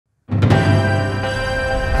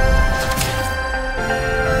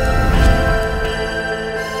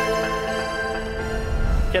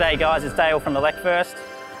G'day guys, it's Dale from Elecfirst.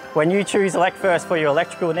 When you choose Elecfirst for your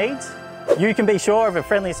electrical needs, you can be sure of a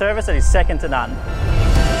friendly service that is second to none.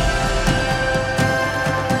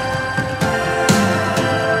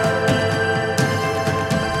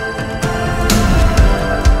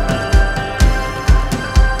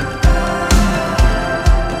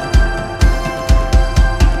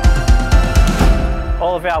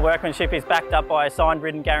 All of our workmanship is backed up by a signed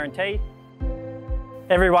written guarantee.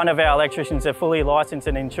 Every one of our electricians are fully licensed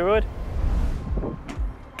and insured,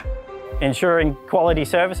 ensuring quality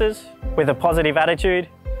services with a positive attitude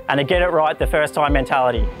and a get it right the first time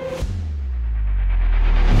mentality.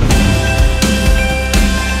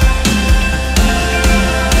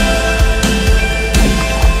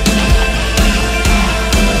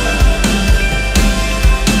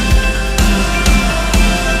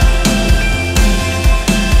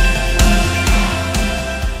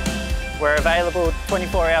 We're available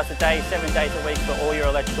 24 hours a day, 7 days a week for all your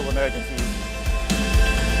electrical emergencies.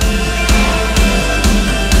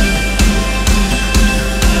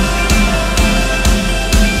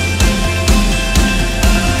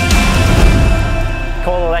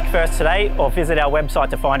 Call Elecfirst today or visit our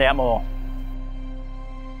website to find out more.